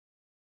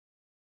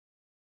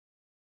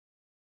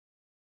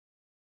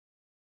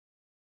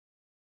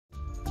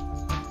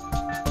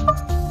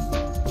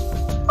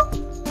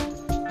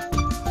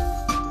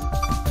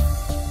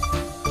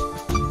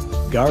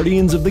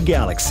Guardians of the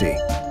Galaxy.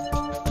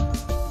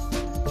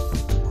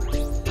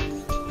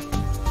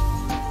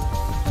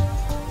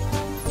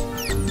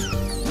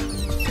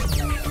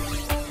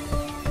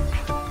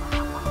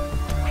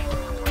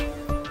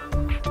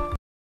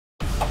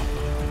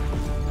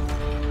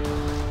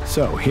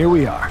 So here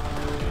we are.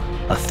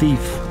 A thief,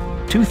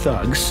 two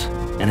thugs,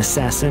 an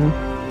assassin,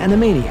 and a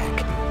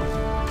maniac.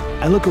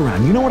 I look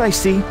around, you know what I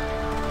see?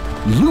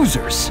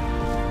 Losers.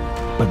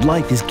 But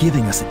life is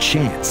giving us a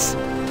chance.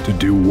 To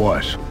do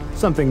what?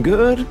 Something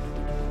good,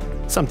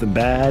 something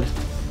bad,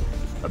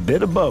 a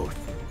bit of both.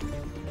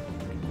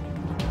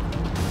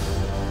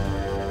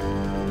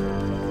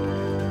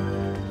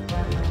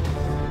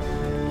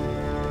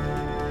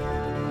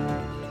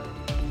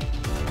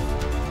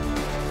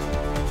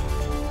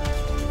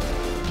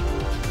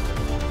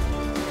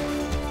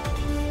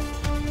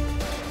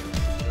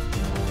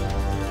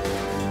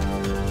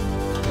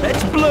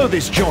 Let's blow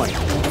this joint.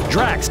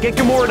 Drax, get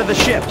Gamora to the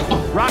ship.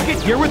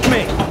 Rocket, you're with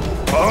me.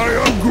 I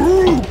am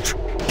Groot!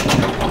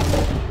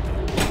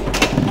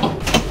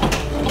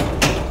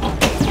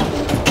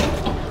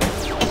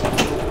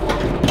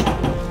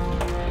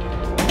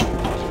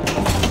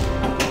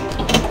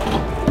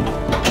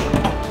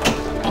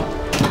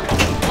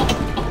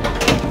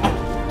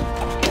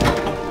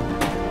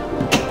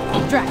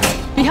 Drax,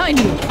 behind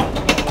you!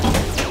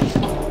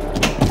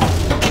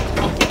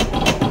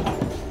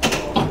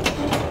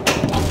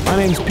 My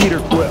name's Peter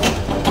Quill.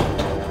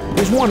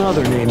 There's one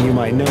other name you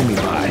might know me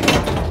by.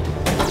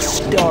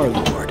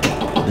 Star-Lord,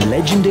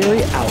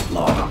 legendary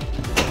outlaw.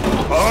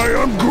 I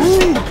am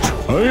Groot!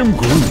 I am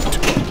Groot.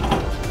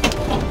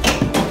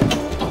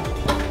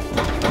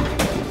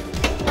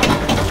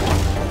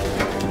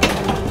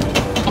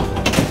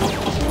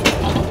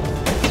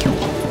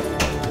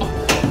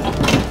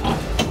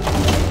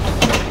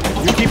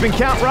 You keeping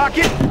count,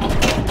 Rocket?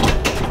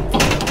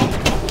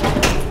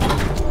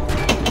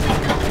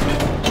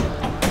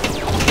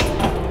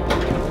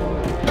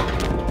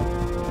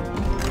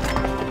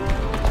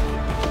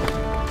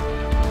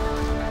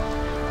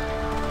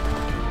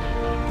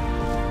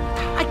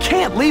 I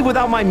can't leave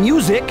without my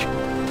music.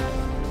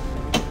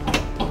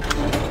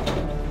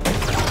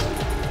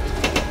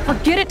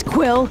 Forget it,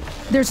 Quill.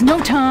 There's no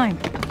time.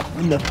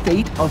 When the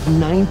fate of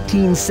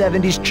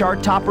 1970s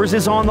chart toppers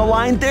is on the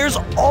line, there's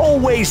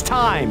always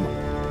time.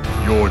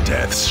 Your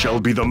deaths shall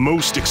be the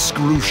most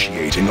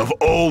excruciating of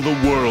all the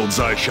worlds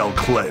I shall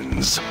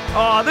cleanse.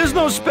 Aw, there's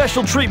no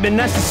special treatment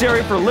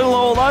necessary for little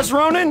old us,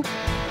 Ronan.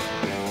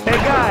 Hey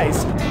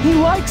guys, he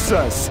likes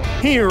us.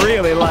 He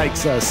really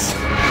likes us.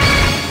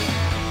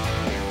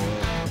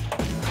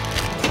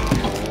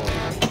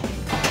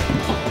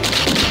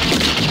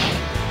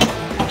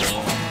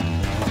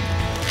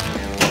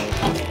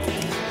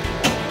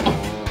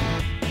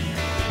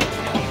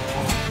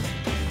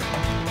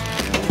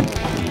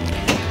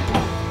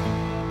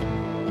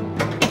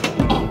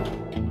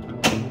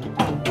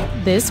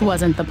 This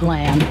wasn't the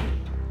plan.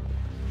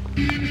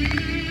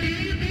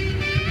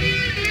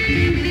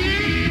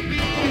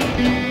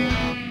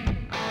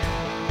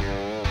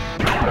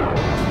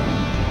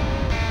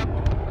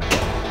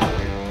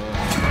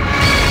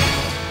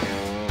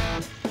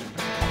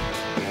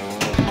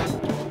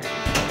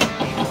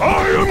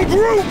 I am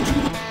Groot!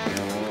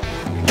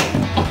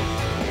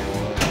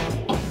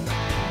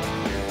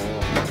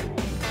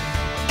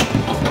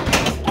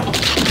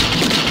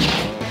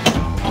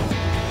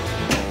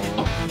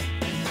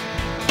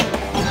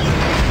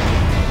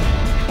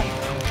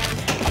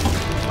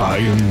 I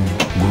am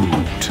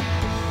Groot.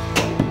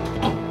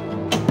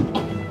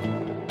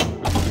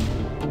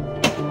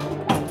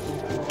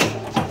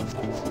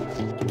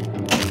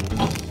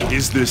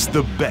 Is this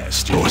the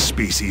best your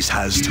species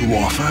has to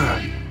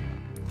offer?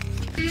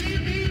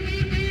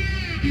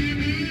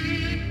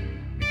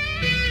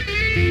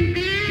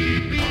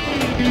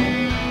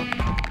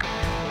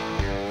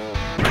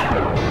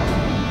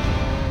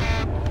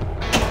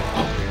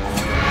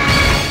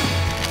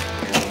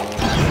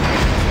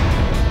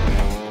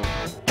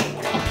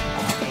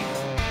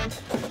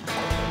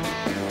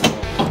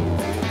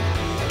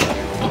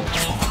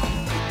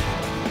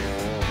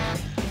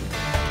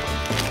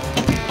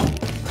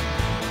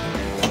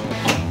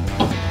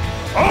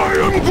 I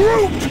am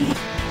Groot!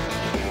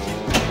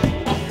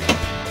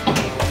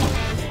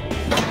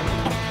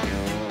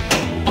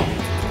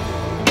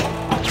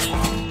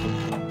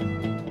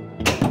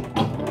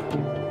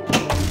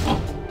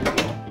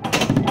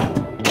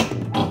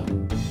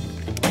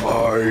 I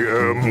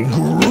am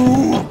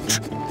Groot!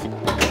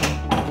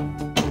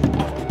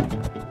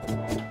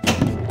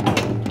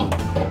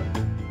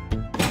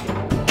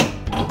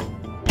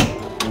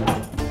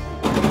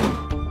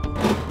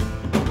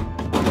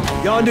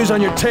 Yondu's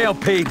on your tail,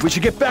 Pete. We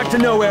should get back to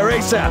nowhere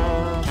ASAP.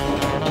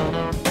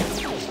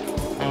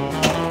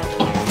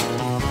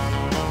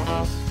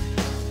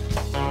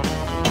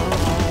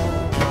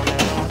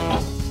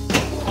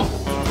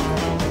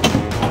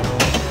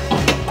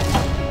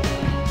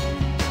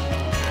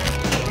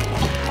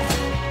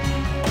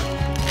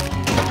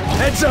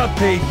 Heads up,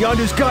 Pete.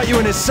 Yondu's got you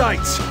in his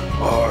sights.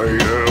 I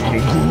am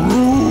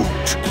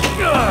Groot!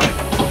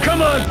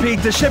 Come on, Pete,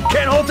 the ship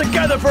can't hold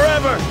together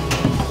forever!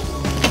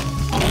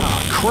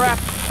 Ah, crap!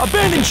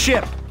 Abandon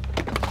ship!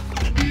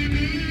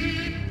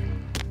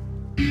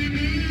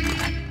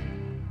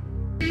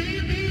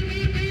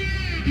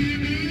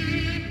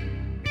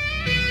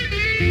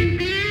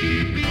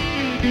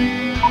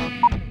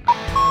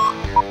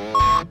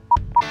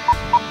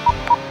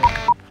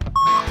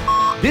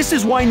 This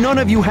is why none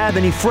of you have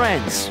any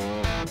friends.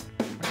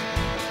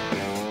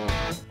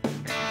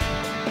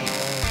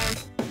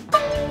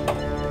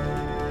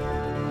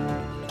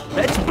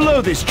 Let's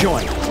blow this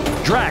joint.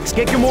 Drax,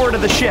 get Gamora to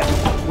the ship.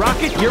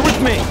 Rocket, you're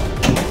with me.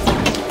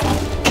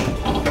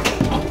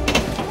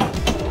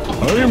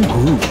 I am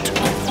Groot.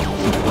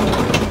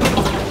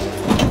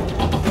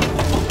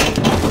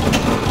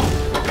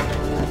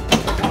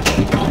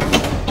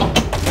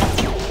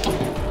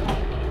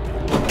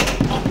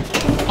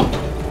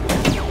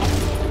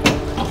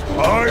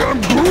 I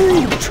am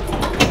Groot!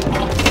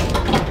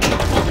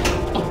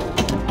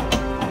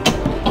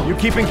 You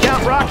keeping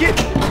count, Rocket?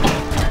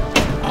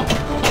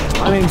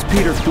 My name's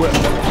Peter Quill.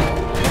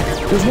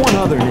 There's one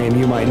other name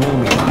you might know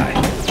me by.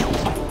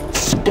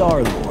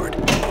 Star-Lord,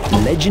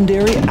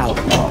 legendary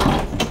outlaw.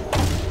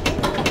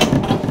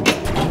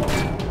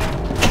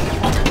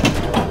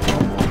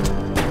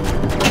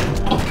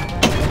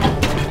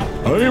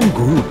 I am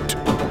Groot.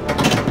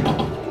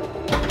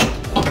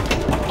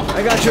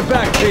 I got your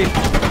back, Pete.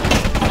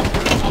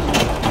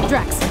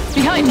 Drax,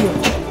 behind you!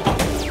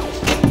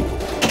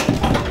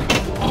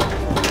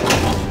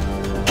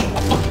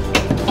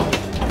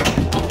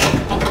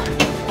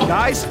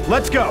 Guys,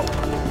 let's go.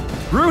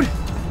 Groot,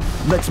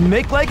 let's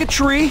make like a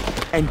tree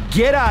and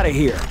get out of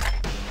here.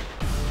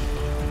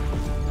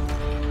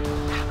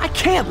 I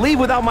can't leave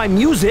without my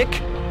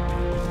music.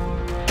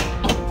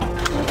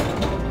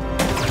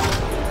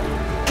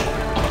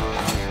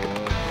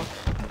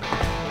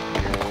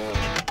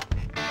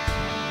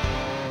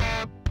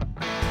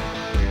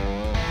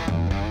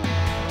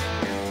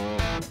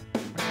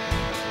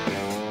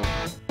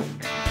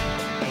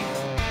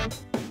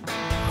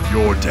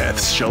 Your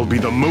deaths shall be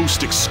the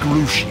most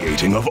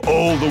excruciating of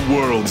all the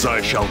worlds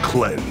I shall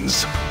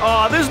cleanse.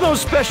 Aw, there's no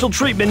special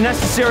treatment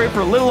necessary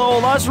for little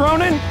old us,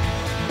 Ronan.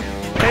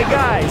 Hey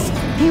guys,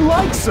 he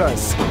likes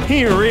us.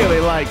 He really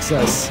likes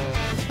us.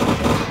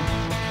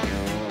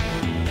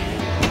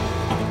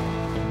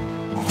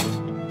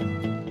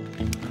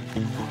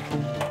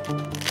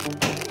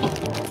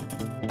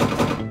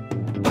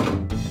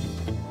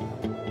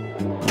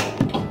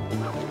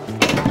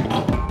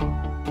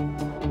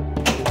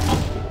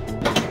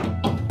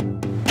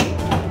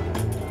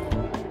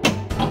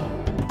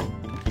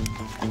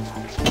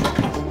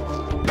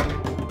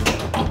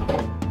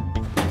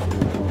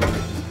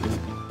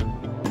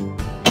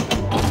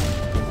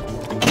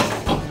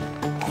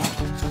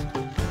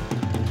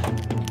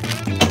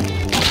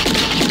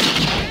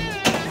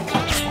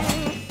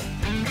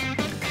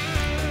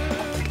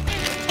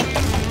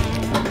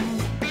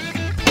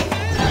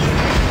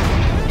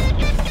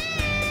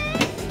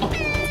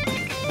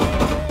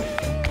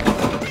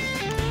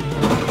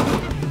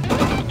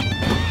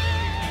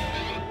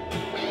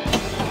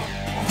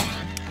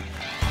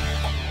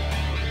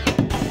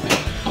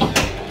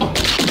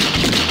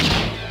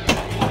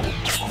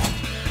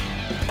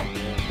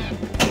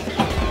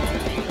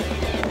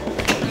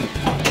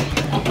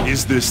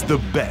 Is this the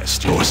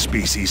best your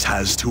species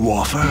has to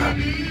offer?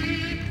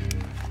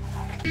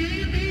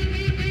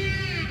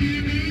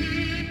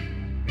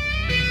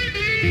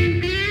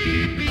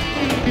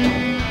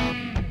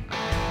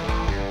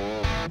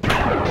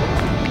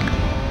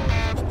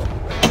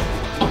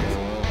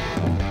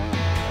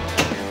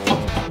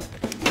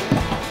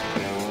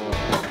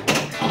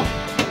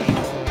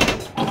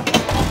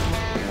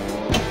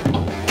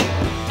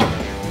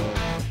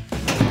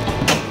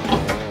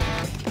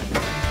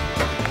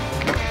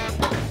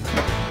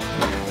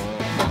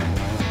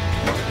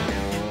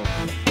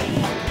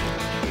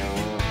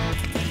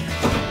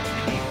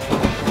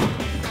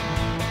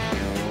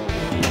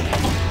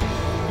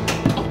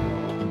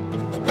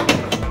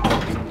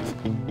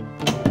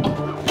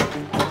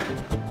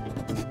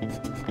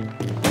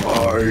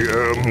 I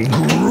am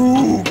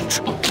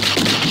Groot!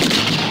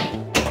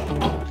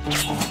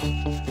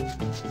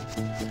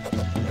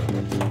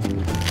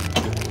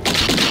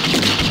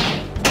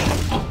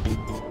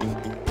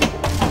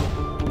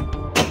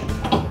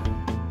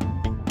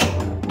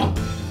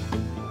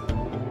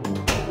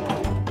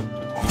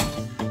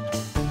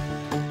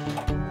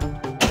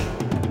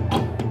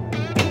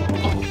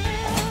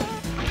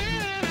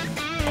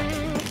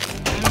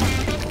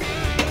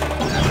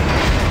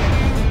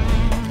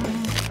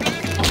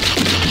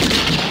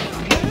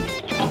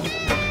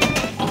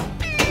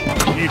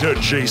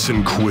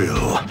 Jason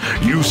Quill,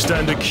 you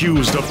stand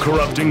accused of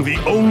corrupting the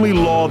only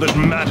law that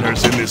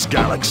matters in this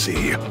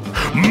galaxy.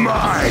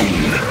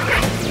 Mine!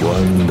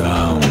 One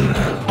down,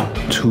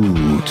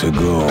 2 to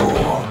go.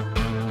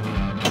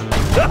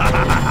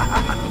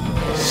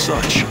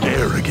 Such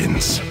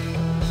arrogance.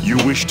 You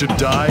wish to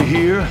die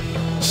here?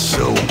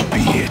 So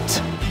be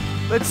it.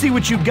 Let's see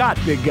what you got,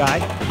 big guy.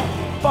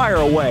 Fire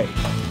away.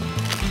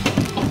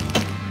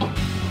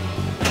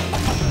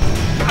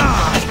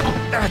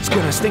 That's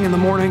gonna sting in the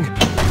morning.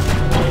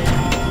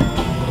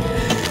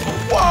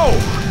 Whoa!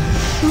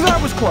 That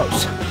was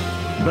close.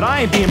 But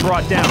I ain't being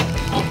brought down.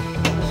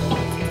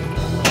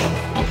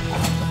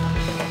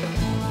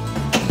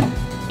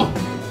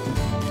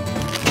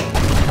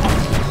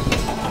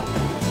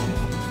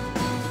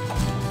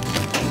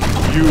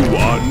 You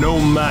are no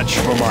match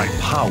for my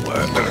power,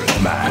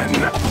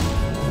 Earthman.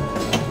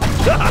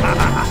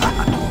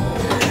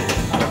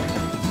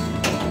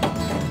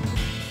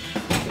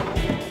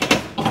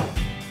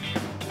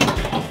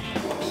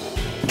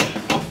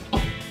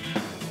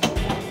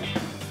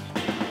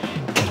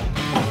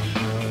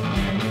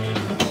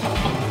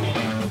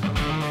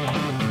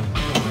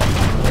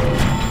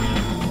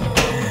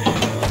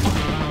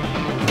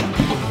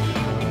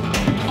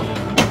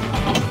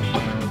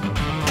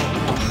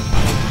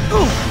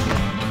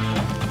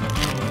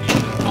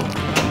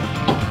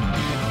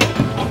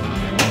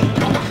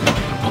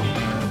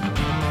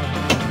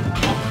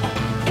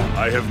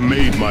 I have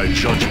made my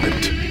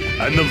judgment,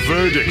 and the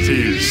verdict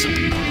is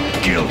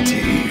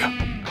guilty.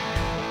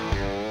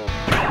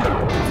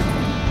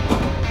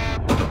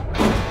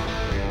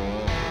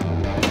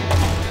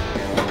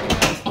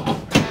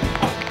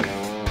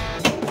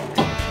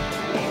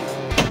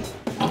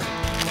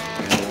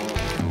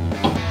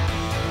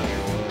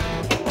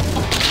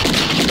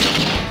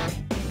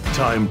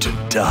 Time to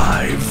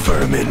die,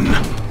 vermin.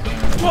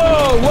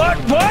 Whoa, what?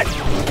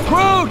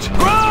 Groot!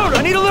 Groot!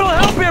 I need a little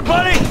help here,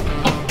 buddy!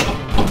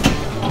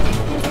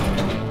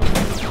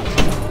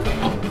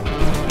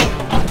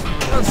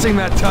 Don't seem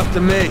that tough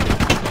to me.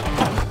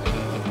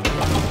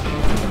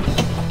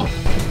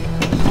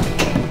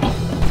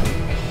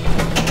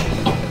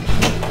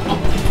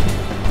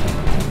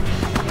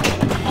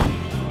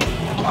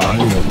 I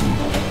am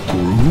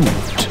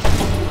Groot.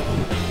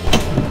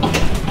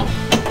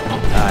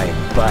 I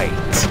bite.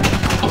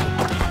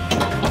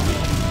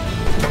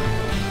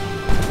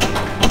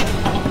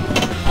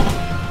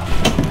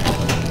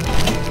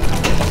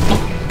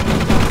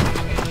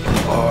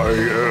 I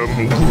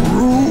am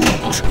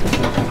Groot.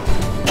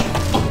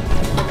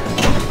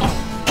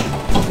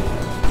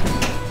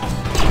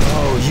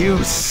 Oh,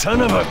 you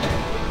son of a...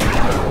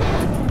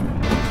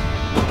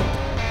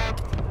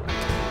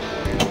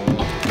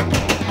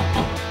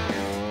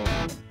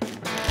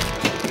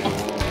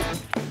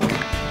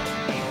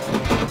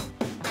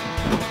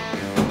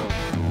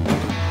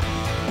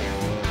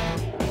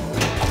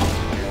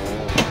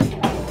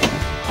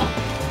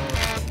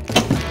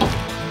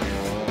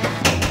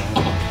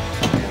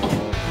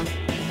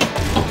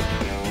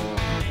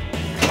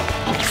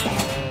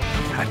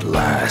 At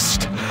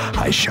last,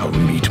 I shall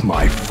meet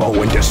my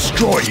foe and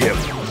destroy him.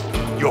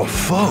 Your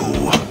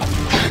foe?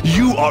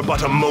 You are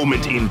but a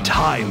moment in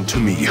time to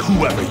me,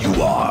 whoever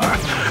you are.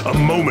 A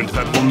moment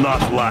that will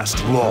not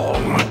last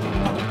long.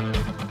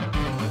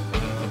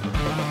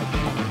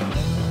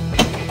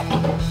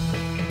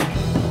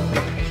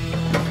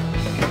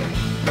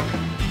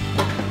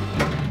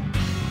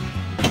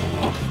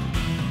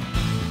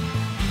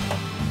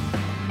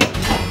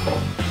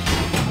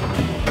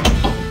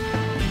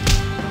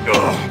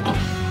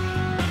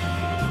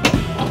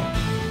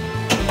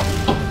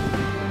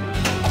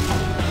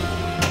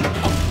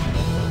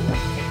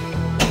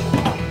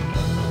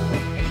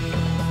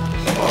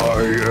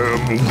 I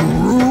am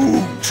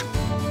Groot!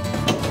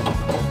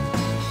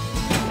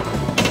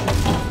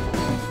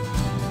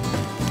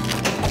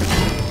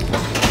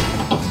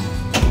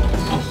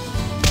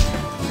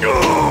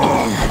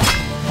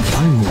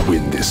 I will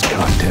win this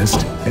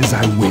contest as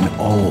I win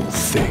all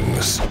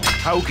things.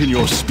 How can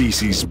your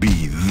species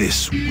be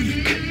this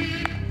weak?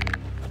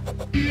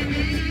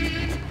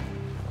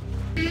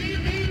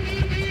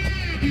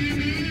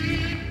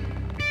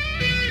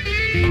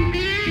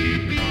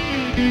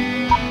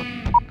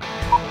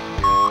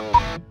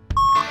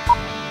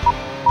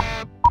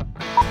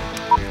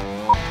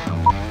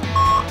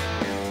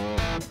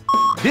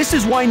 This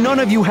is why none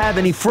of you have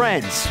any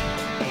friends.